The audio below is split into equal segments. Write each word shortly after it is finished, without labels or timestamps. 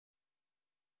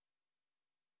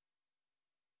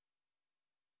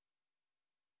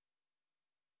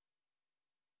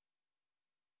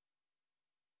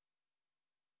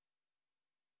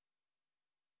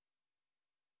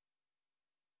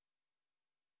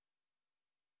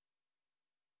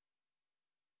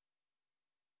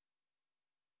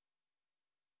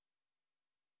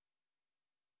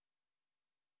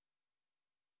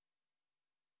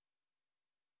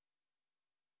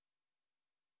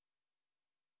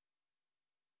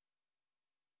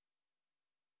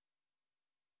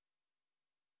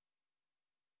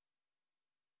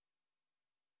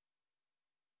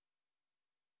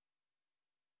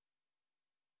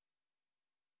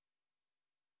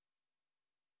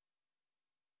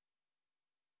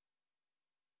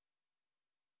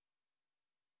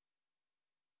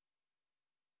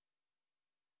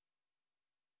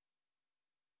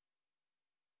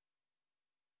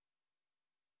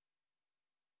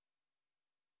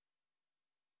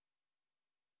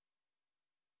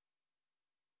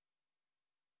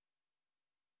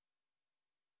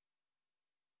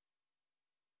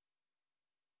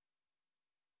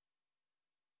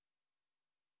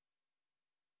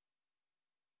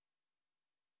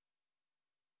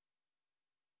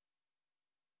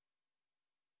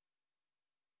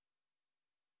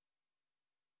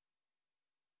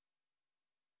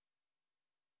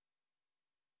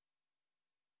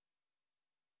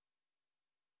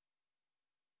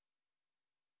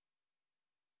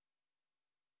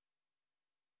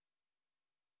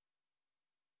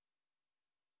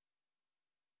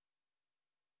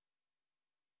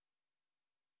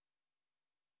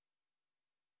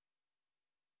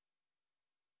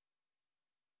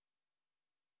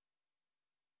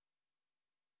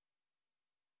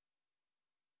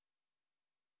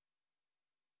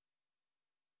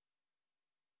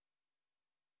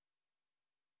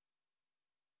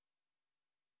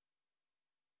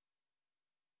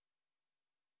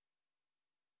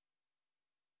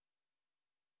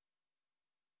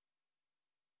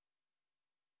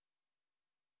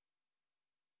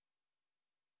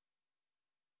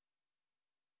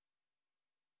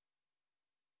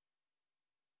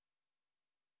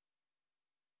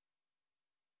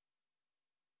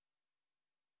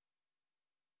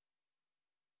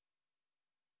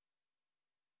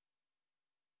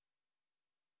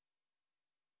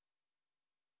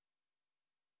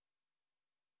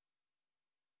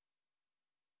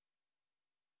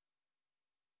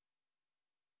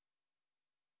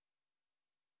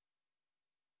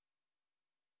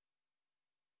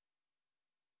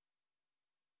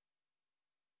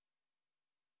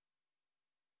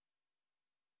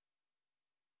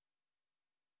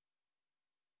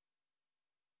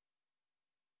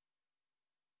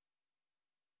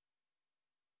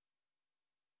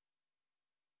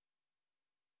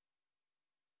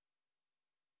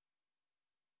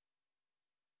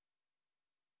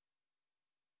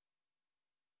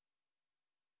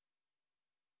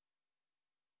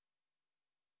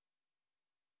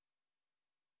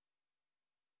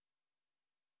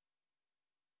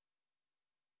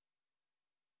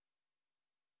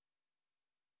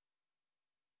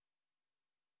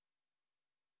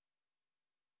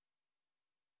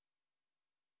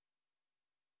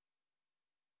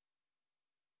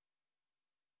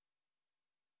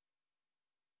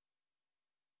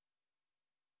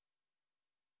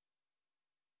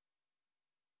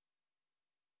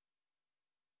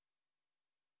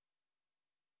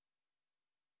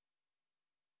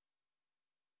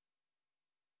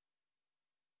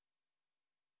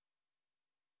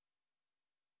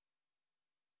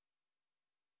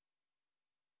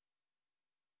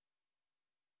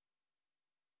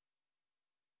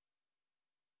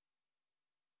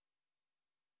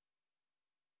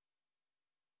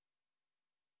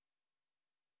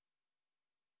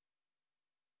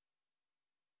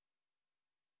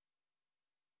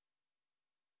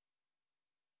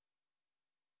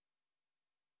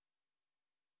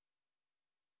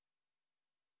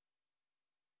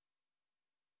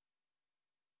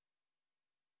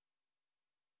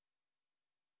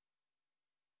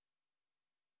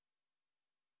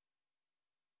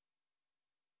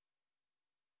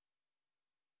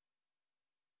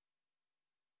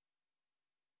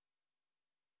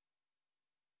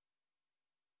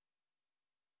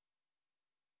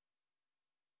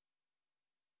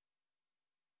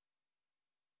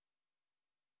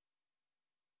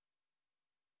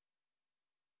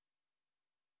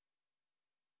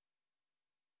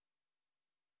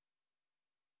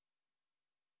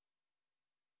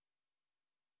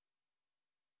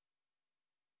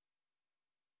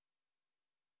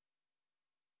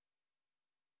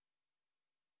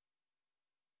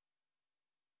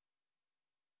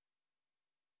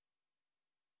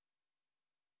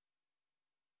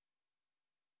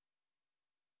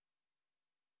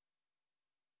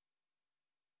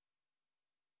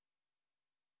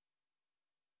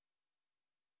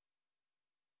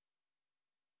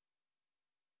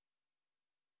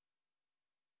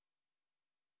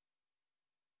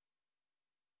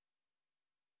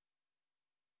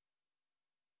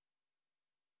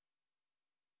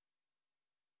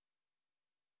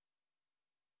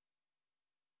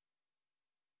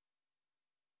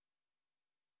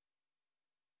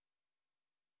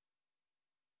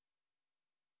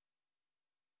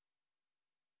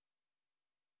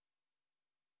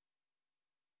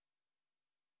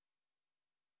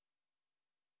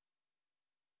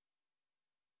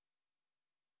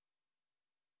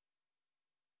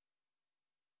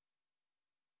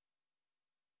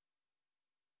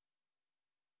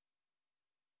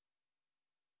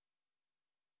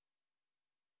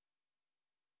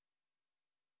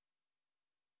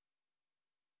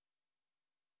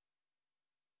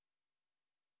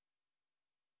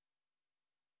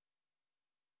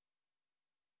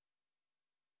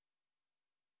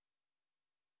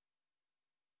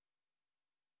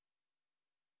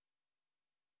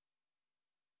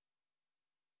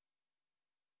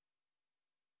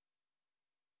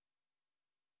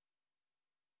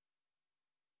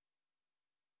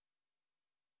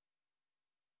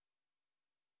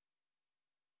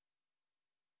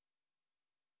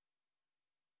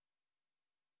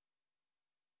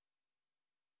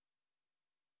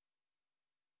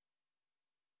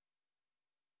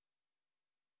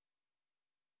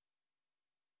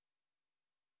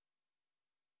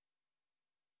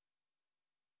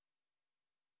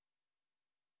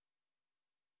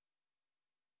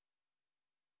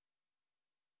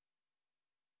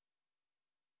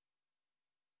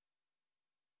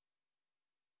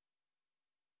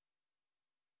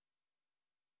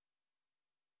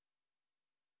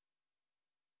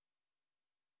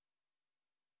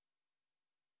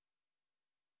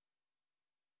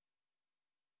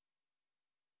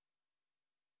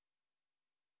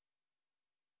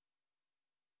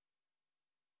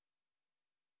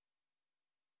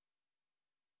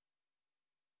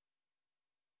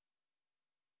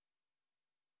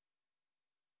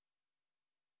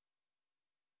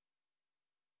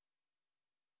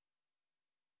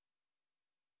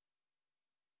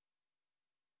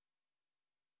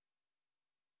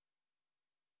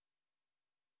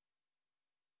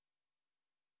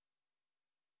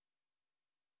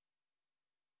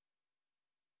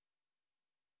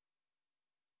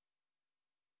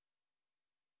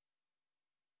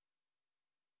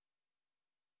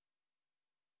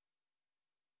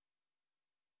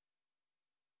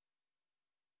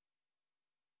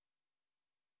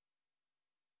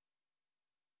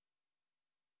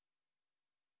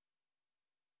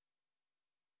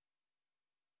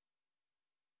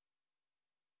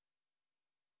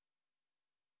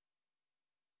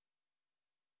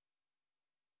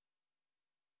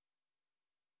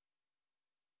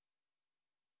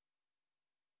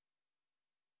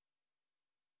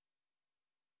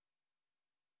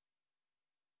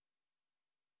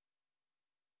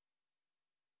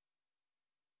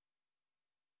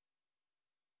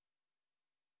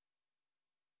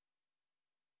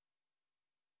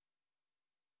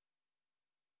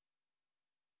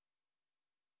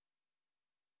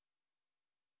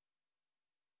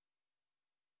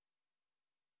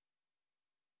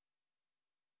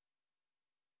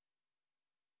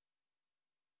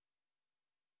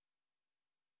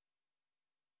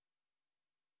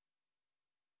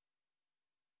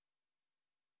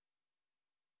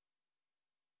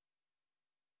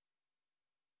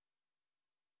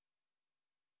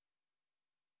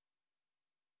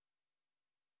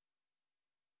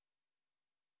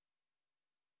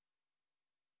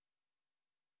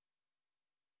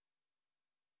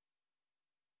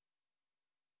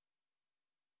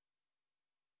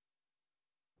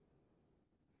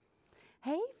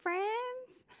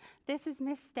This is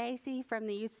Miss Stacy from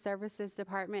the Youth Services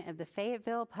Department of the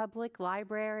Fayetteville Public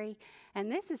Library, and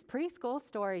this is Preschool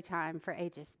Story Time for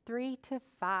ages 3 to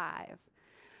 5.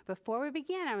 Before we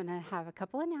begin, I'm going to have a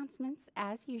couple announcements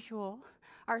as usual.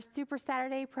 Our Super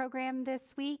Saturday program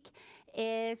this week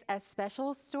is a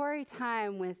special story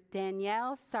time with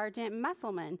Danielle Sargent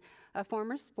Musselman, a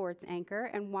former sports anchor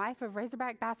and wife of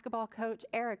Razorback basketball coach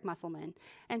Eric Musselman.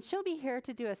 And she'll be here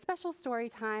to do a special story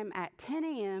time at 10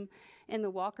 a.m. in the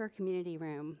Walker Community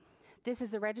Room. This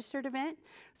is a registered event,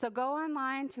 so go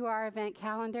online to our event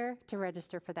calendar to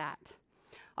register for that.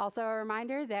 Also a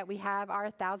reminder that we have our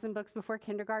 1,000 Books Before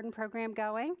Kindergarten program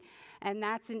going, and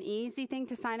that's an easy thing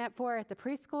to sign up for at the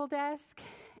preschool desk,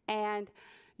 and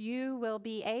you will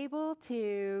be able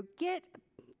to get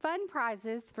fun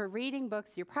prizes for reading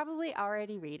books you're probably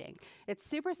already reading. It's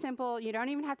super simple. You don't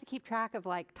even have to keep track of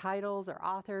like titles or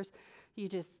authors. You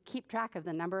just keep track of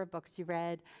the number of books you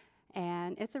read,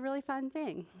 and it's a really fun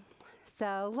thing.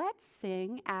 So let's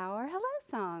sing our hello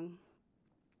song.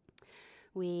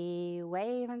 We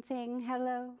wave and sing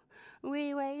hello,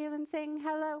 we wave and sing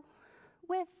hello.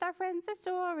 With our friends it's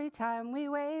story time, we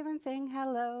wave and sing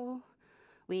hello.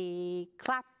 We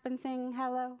clap and sing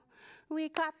hello, we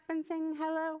clap and sing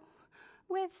hello.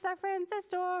 With our friends it's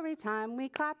story time, we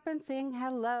clap and sing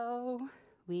hello.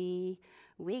 We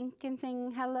wink and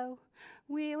sing hello,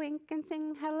 we wink and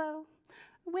sing hello.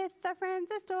 With our friends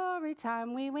it's story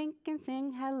time, we wink and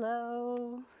sing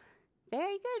hello.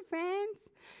 Very good, friends.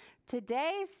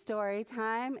 Today's story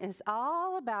time is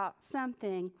all about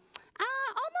something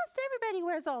almost everybody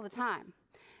wears all the time,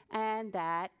 and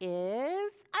that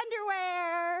is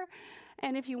underwear.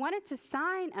 And if you wanted to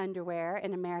sign underwear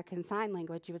in American Sign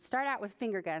Language, you would start out with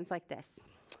finger guns like this.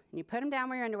 And you put them down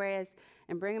where your underwear is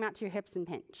and bring them out to your hips and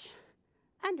pinch.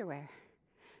 Underwear.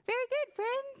 Very good,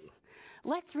 friends.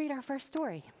 Let's read our first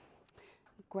story.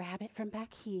 Grab it from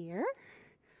back here.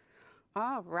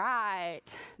 All right,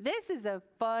 this is a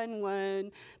fun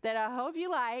one that I hope you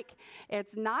like.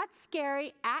 It's not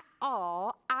scary at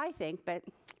all, I think, but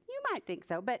you might think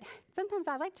so. But sometimes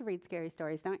I like to read scary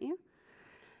stories, don't you?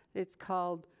 It's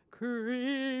called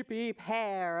Creepy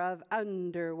Pair of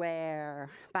Underwear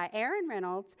by Aaron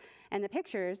Reynolds, and the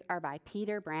pictures are by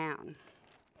Peter Brown.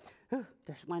 Ooh,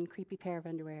 there's one creepy pair of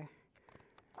underwear.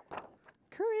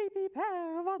 Creepy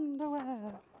pair of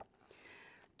underwear.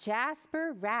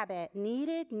 Jasper Rabbit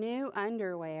needed new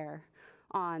underwear.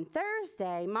 On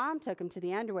Thursday, Mom took him to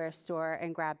the underwear store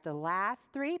and grabbed the last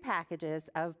 3 packages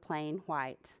of plain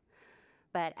white.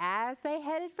 But as they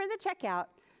headed for the checkout,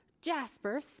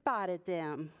 Jasper spotted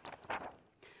them.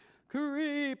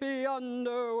 Creepy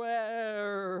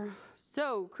underwear.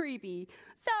 So creepy,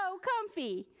 so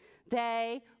comfy.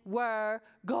 They were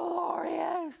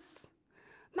glorious.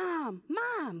 Mom,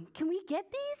 can we get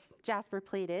these? Jasper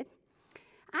pleaded.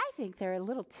 I think they're a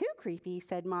little too creepy,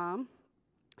 said Mom.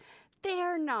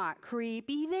 They're not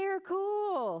creepy, they're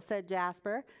cool, said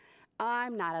Jasper.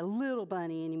 I'm not a little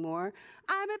bunny anymore.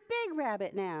 I'm a big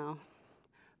rabbit now.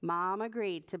 Mom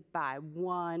agreed to buy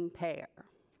 1 pair.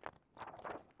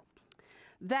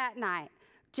 That night,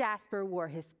 Jasper wore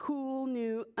his cool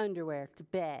new underwear to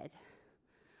bed.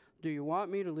 Do you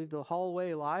want me to leave the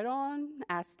hallway light on?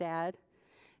 Asked Dad.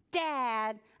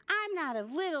 Dad, I'm not a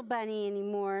little bunny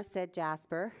anymore, said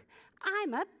Jasper.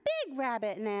 I'm a big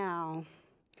rabbit now.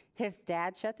 His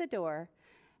dad shut the door,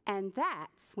 and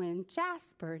that's when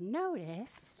Jasper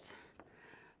noticed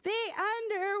the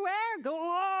underwear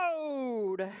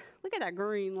glowed. Look at that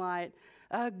green light,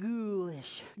 a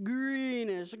ghoulish,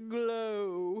 greenish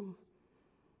glow.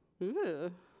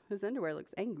 Ooh, his underwear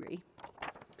looks angry.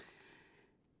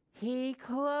 He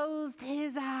closed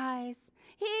his eyes.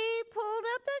 He pulled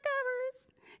up the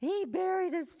covers. He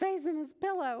buried his face in his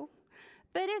pillow,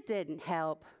 but it didn't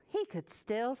help. He could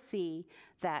still see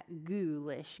that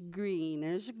ghoulish,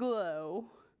 greenish glow.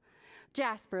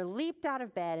 Jasper leaped out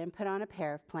of bed and put on a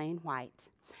pair of plain white.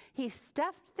 He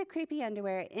stuffed the creepy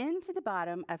underwear into the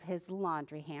bottom of his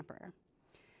laundry hamper.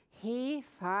 He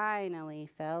finally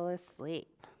fell asleep.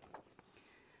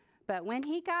 But when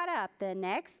he got up the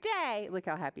next day, look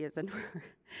how happy his underwear.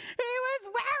 He was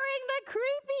wearing the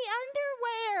creepy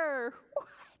underwear. What?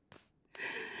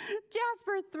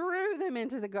 Jasper threw them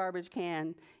into the garbage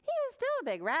can. He was still a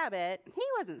big rabbit. He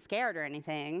wasn't scared or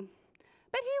anything,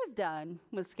 but he was done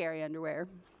with scary underwear.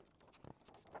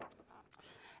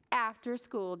 After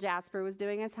school, Jasper was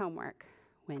doing his homework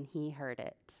when he heard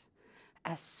it.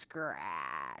 A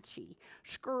scratchy,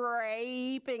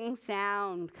 scraping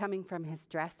sound coming from his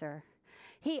dresser.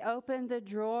 He opened the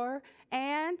drawer,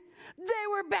 and they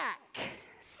were back,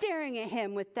 staring at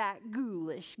him with that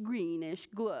ghoulish, greenish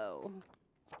glow.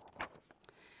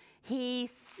 He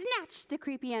snatched the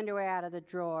creepy underwear out of the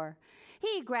drawer.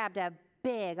 He grabbed a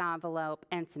big envelope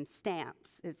and some stamps.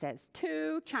 It says,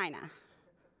 "To China."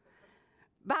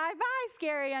 "Bye-bye,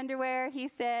 scary underwear," he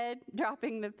said,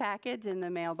 dropping the package in the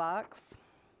mailbox.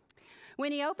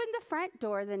 When he opened the front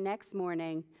door the next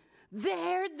morning,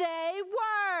 there they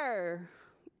were.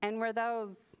 And were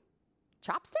those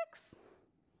chopsticks?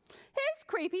 His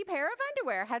creepy pair of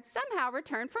underwear had somehow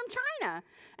returned from China,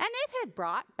 and it had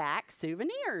brought back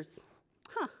souvenirs.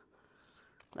 Huh,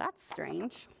 that's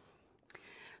strange.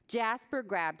 Jasper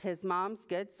grabbed his mom's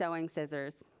good sewing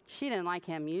scissors. She didn't like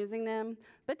him using them,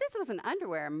 but this was an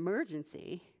underwear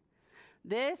emergency.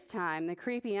 This time, the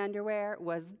creepy underwear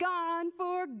was gone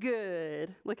for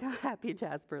good. Look how happy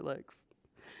Jasper looks.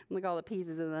 Look at all the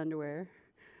pieces of the underwear.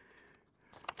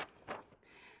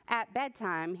 At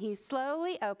bedtime, he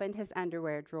slowly opened his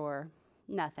underwear drawer.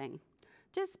 Nothing,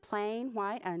 just plain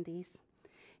white undies.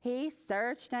 He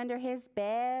searched under his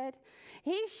bed.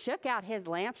 He shook out his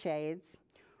lampshades.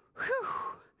 Whew!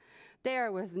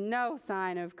 There was no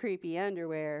sign of creepy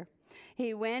underwear.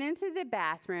 He went into the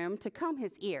bathroom to comb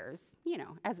his ears,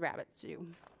 as rabbits do.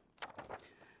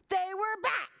 They were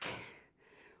back!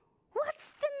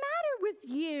 "What's the matter with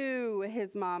you?"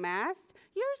 his mom asked.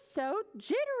 "You're so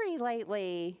jittery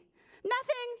lately."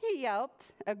 "Nothing," he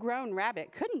yelped. A grown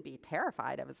rabbit couldn't be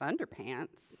terrified of his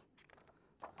underpants.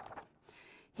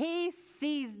 He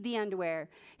seized the underwear.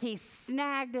 He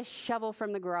snagged a shovel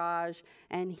from the garage,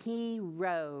 and he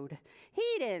rode.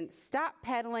 He didn't stop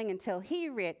pedaling until he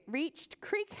reached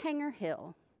Creek Hanger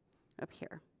Hill up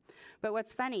here. But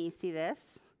what's funny, you see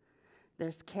this?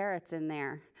 There's carrots in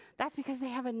there. That's because they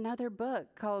have another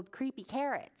book called Creepy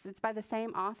Carrots. It's by the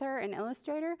same author and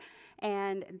illustrator,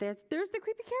 and there's the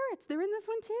creepy carrots. They're in this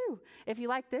one too. If you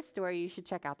like this story, you should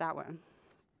check out that one.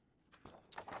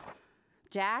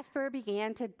 Jasper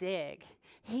began to dig.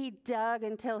 He dug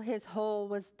until his hole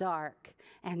was dark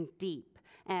and deep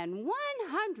and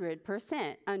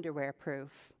 100% underwear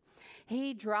proof.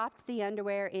 He dropped the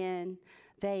underwear in.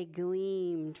 They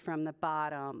gleamed from the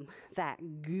bottom,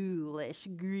 that ghoulish,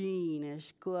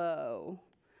 greenish glow.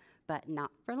 But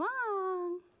not for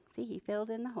long. See, he filled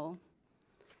in the hole.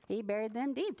 He buried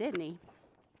them deep, didn't he?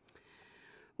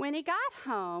 When he got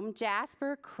home,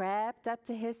 Jasper crept up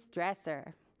to his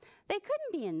dresser. They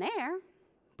couldn't be in there.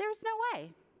 There's no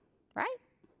way, right?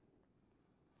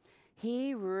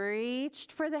 He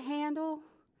reached for the handle.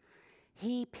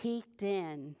 He peeked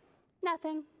in.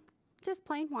 Nothing, just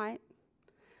plain white.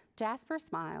 Jasper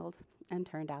smiled and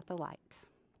turned out the light.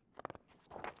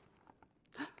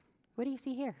 What do you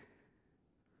see here?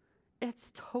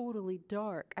 It's totally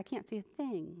dark. I can't see a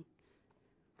thing.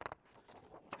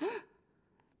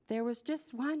 There was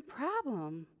just one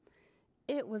problem.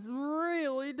 It was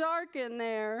really dark in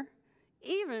there,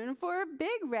 even for a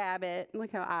big rabbit.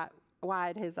 Look how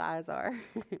wide his eyes are.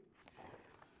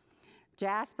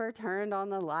 Jasper turned on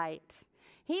the light.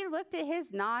 He looked at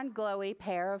his non-glowy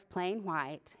pair of plain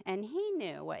white, and he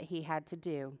knew what he had to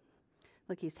do.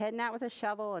 Look, he's heading out with a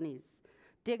shovel, and he's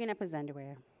digging up his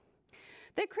underwear.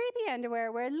 The creepy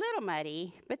underwear were a little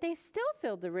muddy, but they still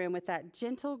filled the room with that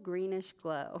gentle greenish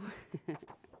glow.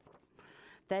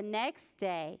 The next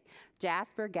day,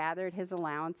 Jasper gathered his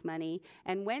allowance money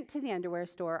and went to the underwear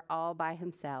store all by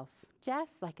himself,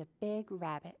 just like a big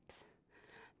rabbit.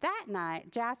 That night,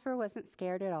 Jasper wasn't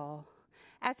scared at all.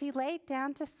 As he laid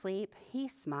down to sleep, he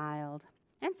smiled,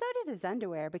 and so did his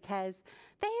underwear, because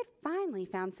they had finally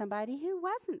found somebody who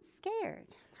wasn't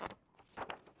scared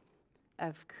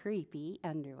of creepy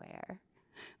underwear.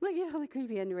 Look at all the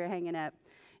creepy underwear hanging up.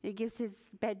 It gives his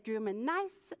bedroom a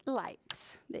nice light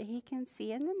that he can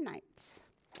see in the night.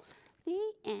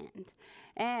 The end.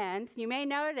 And you may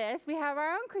notice we have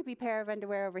our own creepy pair of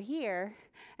underwear over here,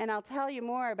 and I'll tell you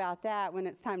more about that when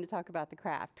it's time to talk about the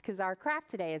craft, because our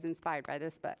craft today is inspired by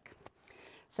this book.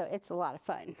 So it's a lot of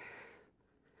fun.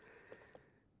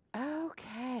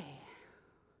 Okay.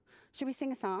 Should we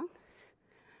sing a song?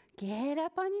 Get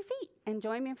up on your feet and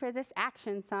join me for this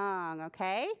action song,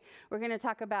 okay? We're going to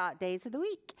talk about days of the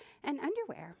week and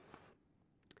underwear.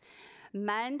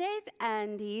 Monday's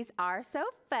undies are so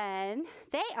fun.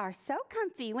 They are so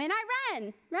comfy when I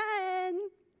run. Run.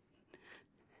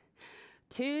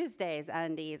 Tuesday's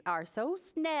undies are so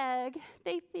snug.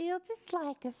 They feel just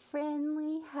like a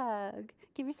friendly hug.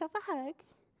 Give yourself a hug.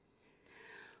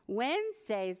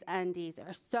 Wednesday's undies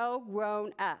are so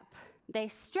grown up. They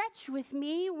stretch with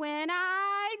me when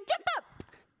I jump up.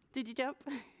 Did you jump?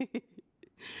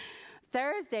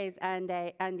 Thursday's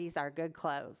undies are good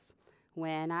clothes.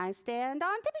 When I stand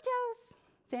on tippy toes.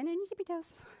 Stand on your tippy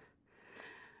toes.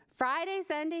 Friday's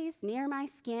undies near my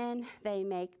skin, they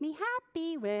make me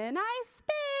happy when I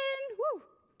spin. Woo,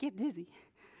 get dizzy.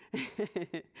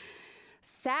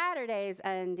 Saturday's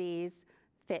undies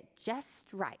fit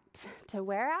just right to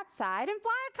wear outside and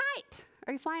fly a kite.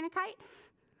 Are you flying a kite?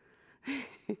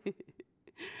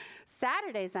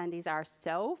 Saturday's undies are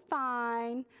so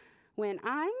fine when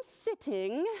I'm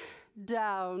sitting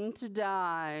down to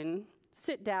dine.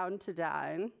 Sit down to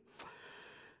dine.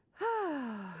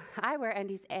 I wear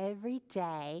undies every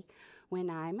day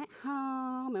when I'm at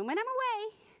home and when I'm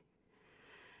away.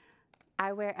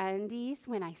 I wear undies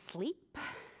when I sleep.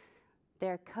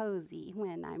 They're cozy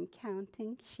when I'm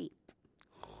counting sheep.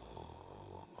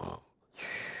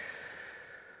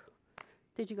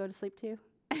 Did you go to sleep too?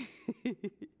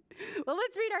 Well,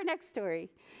 let's read our next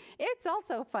story. It's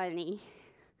also funny.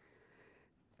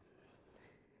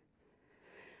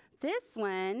 This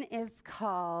one is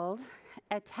called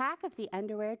Attack of the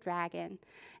Underwear Dragon,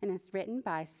 and it's written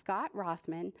by Scott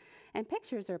Rothman, and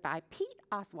pictures are by Pete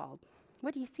Oswald.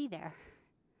 What do you see there?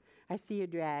 I see a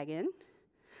dragon.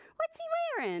 What's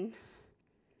he wearing?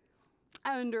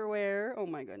 Underwear. Oh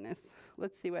my goodness.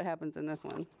 Let's see what happens in this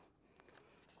one.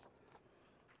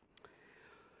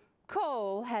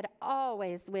 Cole had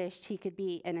always wished he could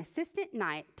be an assistant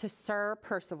knight to Sir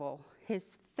Percival, his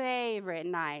favorite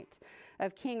knight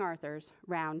of King Arthur's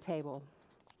Round Table.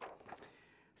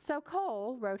 So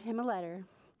Cole wrote him a letter.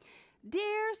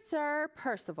 Dear Sir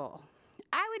Percival,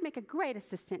 I would make a great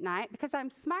assistant knight because I'm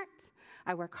smart,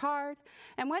 I work hard,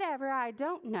 and whatever I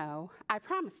don't know, I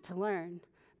promise to learn.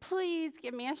 Please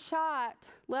give me a shot.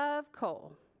 Love,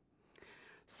 Cole.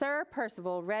 Sir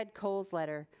Percival read Cole's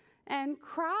letter and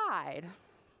cried.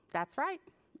 That's right,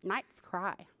 knights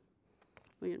cry.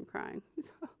 Look at him crying.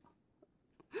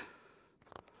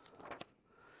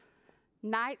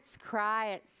 Knights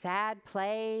cry at sad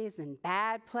plays and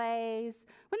bad plays,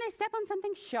 when they step on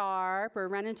something sharp or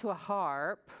run into a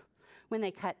harp, when they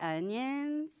cut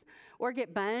onions or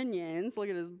get bunions. Look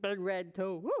at his big red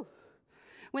toe. Woo.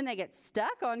 When they get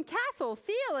stuck on castle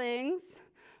ceilings,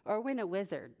 or when a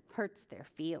wizard hurts their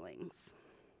feelings.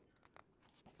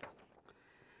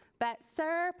 But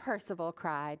Sir Percival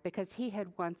cried because he had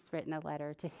once written a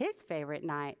letter to his favorite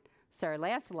knight, Sir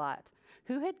Lancelot,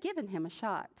 who had given him a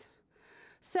shot.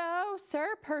 So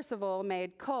Sir Percival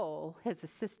made Cole his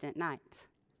assistant knight.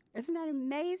 Isn't that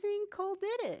amazing? Cole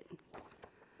did it.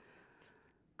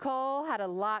 Cole had a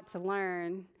lot to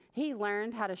learn. He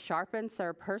learned how to sharpen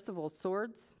Sir Percival's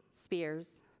swords,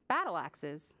 spears, battle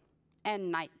axes,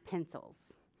 and knight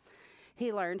pencils.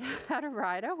 He learned how to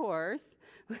ride a horse.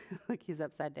 Look, he's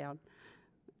upside down.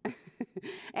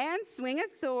 And swing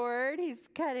a sword. He's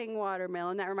cutting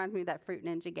watermelon. That reminds me of that Fruit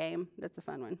Ninja game. That's a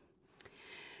fun one.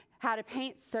 How to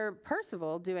paint Sir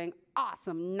Percival doing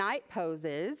awesome knight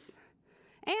poses,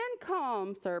 and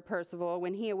calm Sir Percival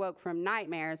when he awoke from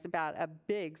nightmares about a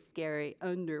big, scary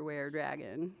underwear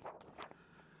dragon.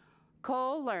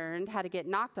 Cole learned how to get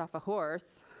knocked off a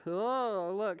horse.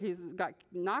 Oh, look, he's got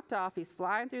knocked off. He's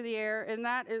flying through the air, and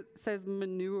that it says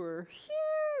manure.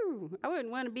 Phew! I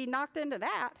wouldn't want to be knocked into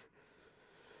that.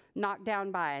 Knocked down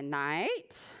by a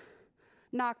knight.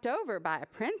 Knocked over by a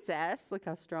princess. Look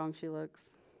how strong she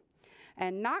looks.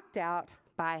 And knocked out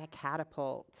by a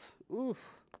catapult. Oof,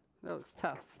 that looks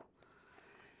tough.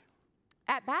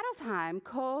 At battle time,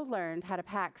 Cole learned how to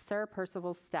pack Sir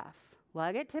Percival's stuff,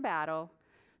 lug it to battle,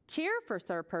 cheer for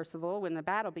Sir Percival when the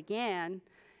battle began,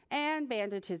 and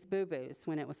bandage his boo-boos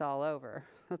when it was all over.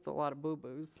 That's a lot of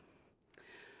boo-boos.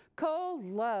 Cole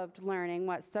loved learning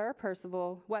what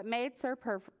made Sir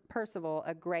Percival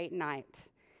a great knight.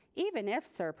 Even if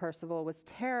Sir Percival was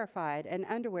terrified an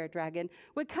underwear dragon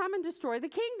would come and destroy the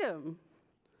kingdom.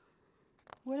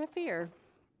 What a fear.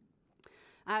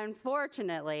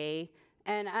 Unfortunately,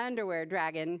 an underwear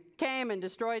dragon came and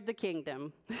destroyed the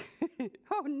kingdom.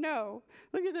 Oh no,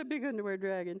 look at that big underwear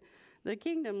dragon. The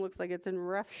kingdom looks like it's in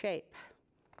rough shape.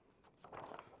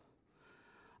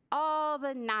 All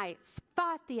the knights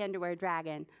fought the underwear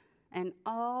dragon, and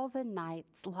all the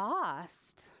knights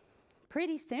lost.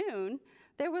 Pretty soon,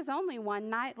 there was only one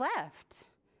knight left.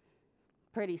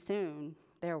 Pretty soon,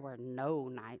 there were no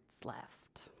knights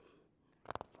left.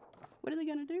 What are they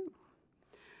going to do?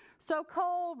 So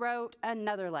Cole wrote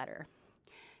another letter.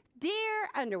 Dear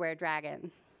Underwear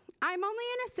Dragon, I'm only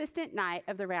an assistant knight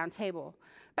of the Round Table,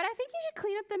 but I think you should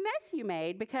clean up the mess you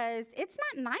made because it's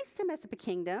not nice to mess up a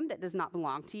kingdom that does not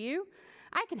belong to you.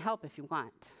 I can help if you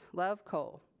want. Love,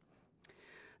 Cole.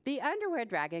 The Underwear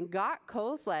Dragon got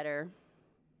Cole's letter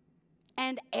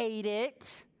and ate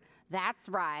it. That's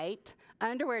right.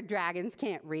 Underwear dragons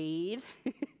can't read.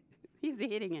 He's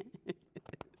eating it.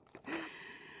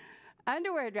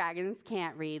 Underwear dragons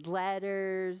can't read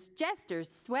letters,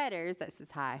 jesters' sweaters, that says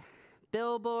hi,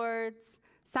 billboards,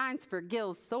 signs for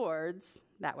Gil's swords,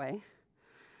 that way,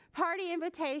 party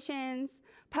invitations,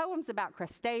 poems about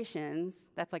crustaceans,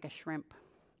 that's like a shrimp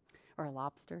or a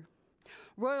lobster,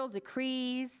 royal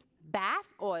decrees,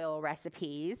 bath oil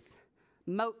recipes,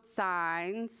 moat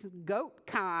signs, goat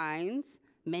kinds,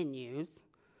 menus,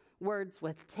 words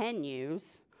with 10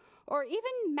 U's, or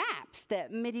even maps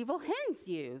that medieval hens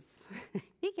use.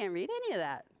 He can't read any of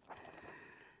that.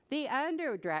 The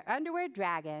underwear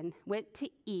dragon went to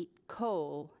eat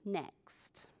coal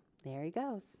next. There he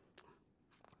goes.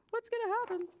 What's going to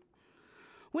happen?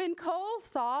 When Cole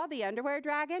saw the underwear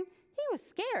dragon, he was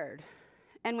scared.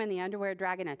 And when the underwear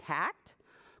dragon attacked,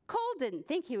 Cole didn't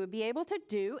think he would be able to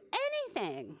do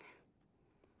anything.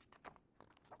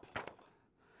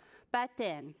 But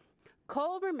then,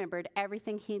 Cole remembered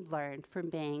everything he'd learned from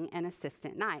being an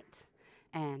assistant knight,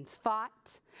 and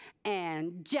fought,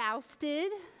 and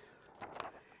jousted,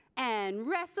 and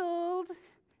wrestled,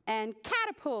 and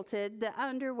catapulted the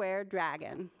underwear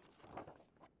dragon,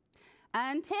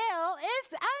 until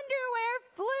its underwear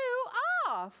flew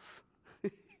off.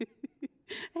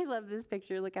 I love this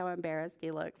picture. Look how embarrassed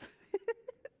he looks.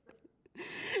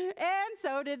 And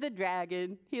so did the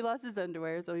dragon. He lost his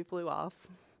underwear, so he flew off.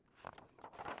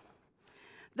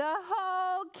 The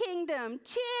whole kingdom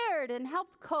cheered and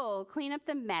helped Cole clean up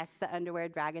the mess the underwear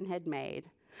dragon had made.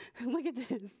 Look at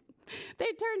this. They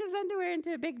turned his underwear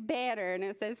into a big banner, and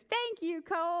it says, "Thank you,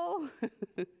 Cole."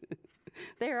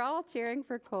 They're all cheering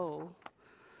for Cole.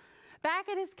 Back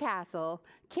at his castle,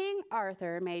 King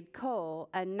Arthur made Cole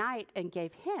a knight and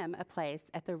gave him a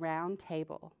place at the round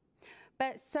table.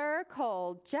 But Sir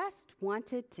Cole just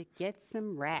wanted to get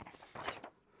some rest,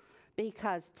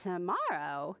 because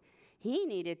tomorrow he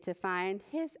needed to find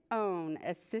his own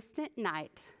assistant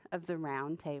knight of the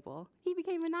round table. He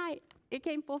became a knight. It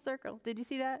came full circle. Did you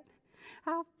see that?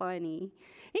 How funny.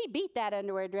 He beat that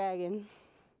underwear dragon.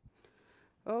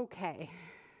 Okay.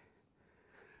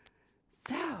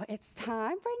 So it's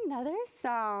time for another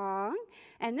song.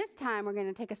 And this time we're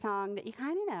going to take a song that you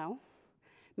kind of know,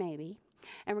 maybe,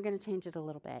 and we're going to change it a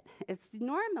little bit. It's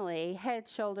normally head,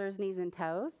 shoulders, knees, and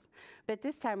toes, but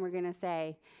this time we're going to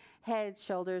say head,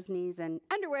 shoulders, knees, and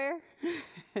underwear.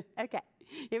 Okay,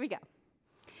 here we go.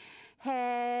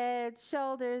 Head,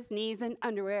 shoulders, knees, and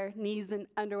underwear, knees, and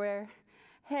underwear.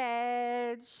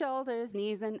 Head, shoulders,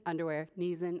 knees, and underwear,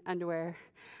 knees, and underwear.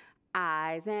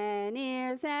 Eyes and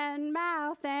ears and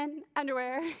mouth and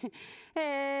underwear.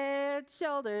 Head,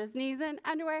 shoulders, knees, and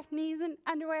underwear, knees, and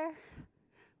underwear.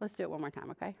 Let's do it one more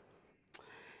time, okay?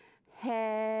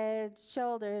 Head,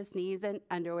 shoulders, knees, and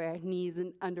underwear, knees,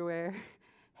 and underwear.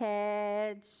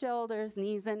 Head, shoulders,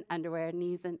 knees, and underwear,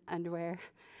 knees, and underwear.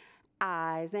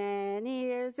 Eyes and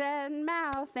ears and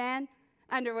mouth and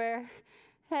underwear.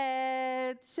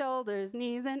 Head, shoulders,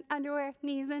 knees, and underwear,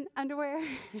 knees, and underwear.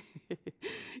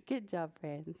 Good job,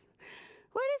 friends.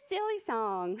 What a silly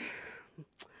song.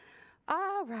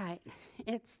 All right,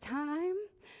 it's time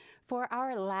for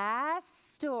our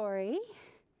last story.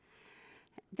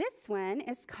 This one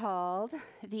is called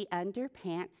The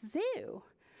Underpants Zoo.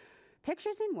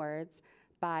 Pictures and Words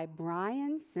by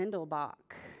Brian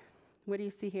Sindelbach. What do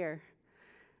you see here?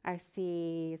 I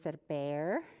see, is that a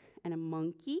bear and a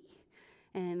monkey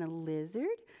and a lizard,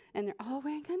 and they're all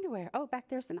wearing underwear. Oh, back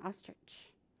there's an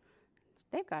ostrich.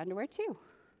 They've got underwear too.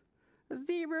 A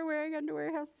zebra wearing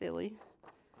underwear, how silly.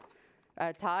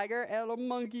 A tiger and a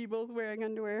monkey both wearing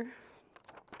underwear.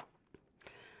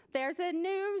 There's a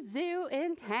new zoo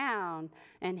in town,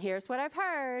 and here's what I've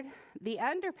heard. The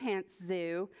Underpants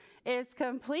Zoo is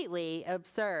completely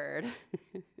absurd.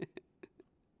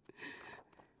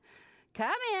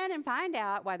 Come in and find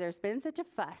out why there's been such a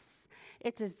fuss.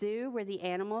 It's a zoo where the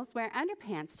animals wear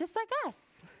underpants just like us.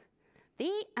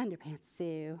 The Underpants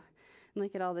Zoo. And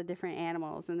look at all the different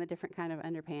animals and the different kind of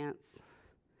underpants.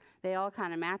 They all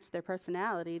kind of match their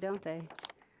personality, don't they?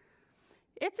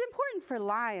 It's important for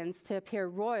lions to appear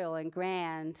royal and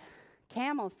grand.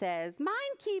 Camel says,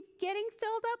 mine keep getting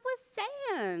filled up with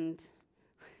sand.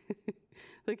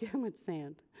 Look at how much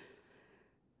sand.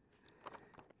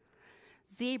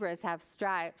 Zebras have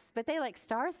stripes, but they like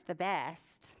stars the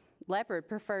best. Leopard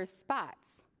prefers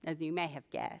spots, as you may have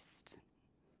guessed.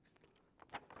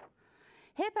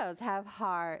 Hippos have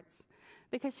hearts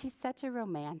because she's such a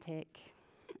romantic.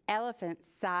 Elephant's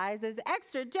size is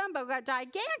extra jumbo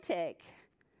gigantic.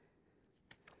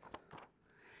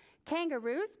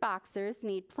 Kangaroos' boxers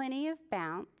need plenty of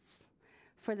bounce.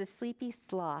 For the sleepy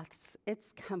sloths,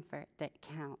 it's comfort that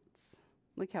counts.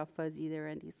 Look how fuzzy their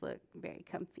undies look, very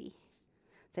comfy.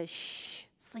 It says, shh,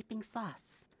 sleeping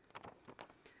sloths.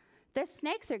 The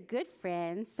snakes are good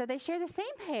friends, so they share the same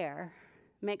pair.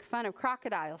 Make fun of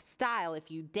crocodile style if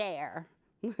you dare.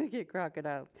 Look at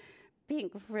crocodiles.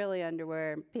 Pink frilly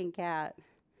underwear, pink hat.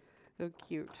 So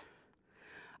cute.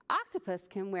 Octopus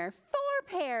can wear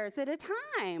 4 pairs at a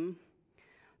time.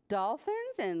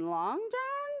 Dolphins in long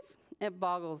johns? It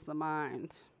boggles the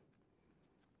mind.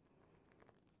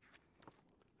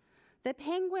 The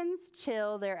penguins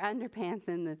chill their underpants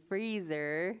in the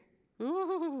freezer.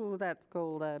 Ooh, that's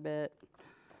cold, I bet.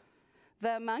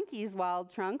 The monkeys'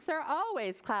 wild trunks are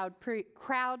always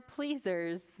crowd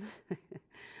pleasers.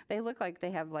 They look like they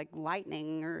have like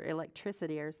lightning or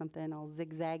electricity or something, all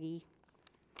zigzaggy.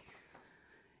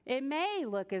 It may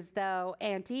look as though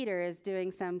Anteater is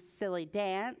doing some silly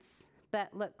dance,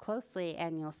 but look closely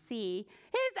and you'll see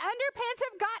his underpants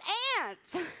have got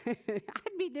ants.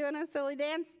 I'd be doing a silly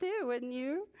dance too, wouldn't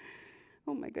you?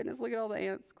 Oh my goodness, look at all the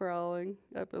ants crawling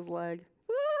up his leg.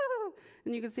 Woo!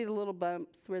 And you can see the little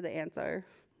bumps where the ants are.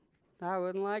 I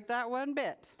wouldn't like that one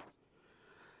bit.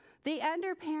 The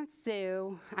Underpants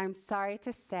Zoo, I'm sorry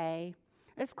to say,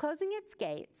 is closing its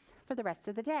gates for the rest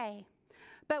of the day.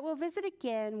 But we'll visit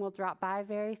again. We'll drop by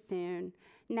very soon.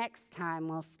 Next time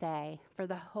we'll stay for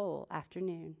the whole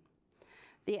afternoon.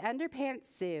 The Underpants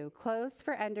Zoo, closed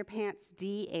for underpants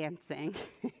de-antsing.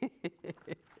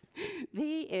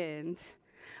 The end.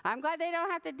 I'm glad they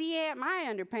don't have to de-ant my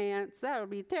underpants. That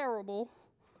would be terrible.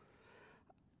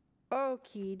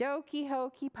 Okie dokie,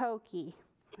 hokey pokey.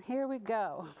 Here we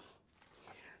go.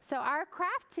 So our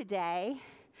craft today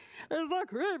is a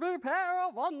creepy pair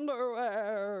of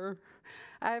underwear.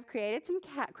 I've created some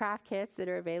craft kits that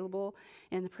are available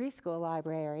in the preschool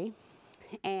library.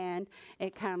 And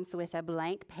it comes with a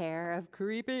blank pair of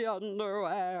creepy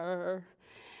underwear.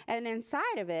 And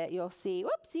inside of it, you'll see,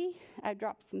 whoopsie, I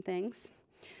dropped some things.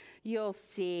 You'll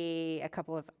see a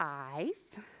couple of eyes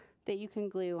that you can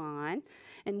glue on,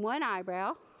 and one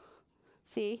eyebrow.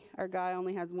 See, our guy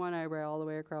only has one eyebrow all the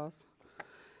way across.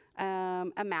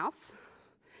 A mouth,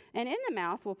 and in the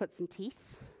mouth, we'll put some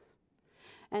teeth.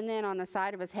 And then on the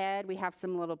side of his head, we have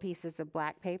some little pieces of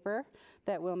black paper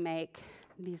that we'll make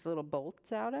these little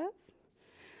bolts out of.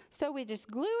 So we just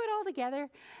glue it all together,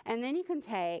 and then you can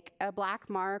take a black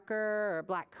marker or a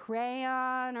black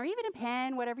crayon or even a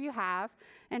pen, whatever you have,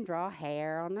 and draw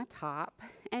hair on the top,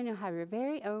 and you'll have your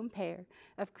very own pair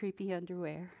of creepy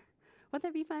underwear. Wouldn't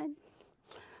that be fun?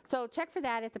 So check for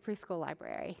that at the preschool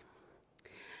library.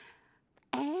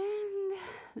 And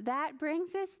that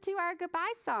brings us to our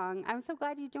goodbye song. I'm so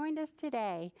glad you joined us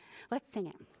today. Let's sing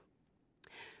it.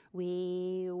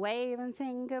 We wave and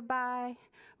sing goodbye.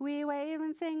 We wave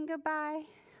and sing goodbye.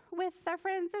 With our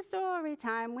friends it's story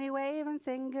time. We wave and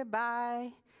sing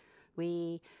goodbye.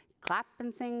 We clap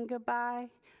and sing goodbye.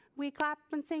 We clap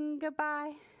and sing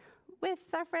goodbye. With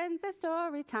our friends it's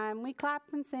story time. We clap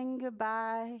and sing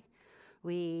goodbye.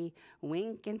 We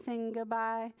wink and sing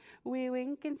goodbye. We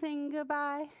wink and sing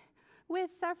goodbye.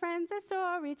 With our friends it's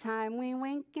story time. We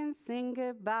wink and sing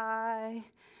goodbye.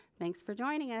 Thanks for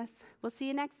joining us. We'll see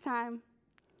you next time.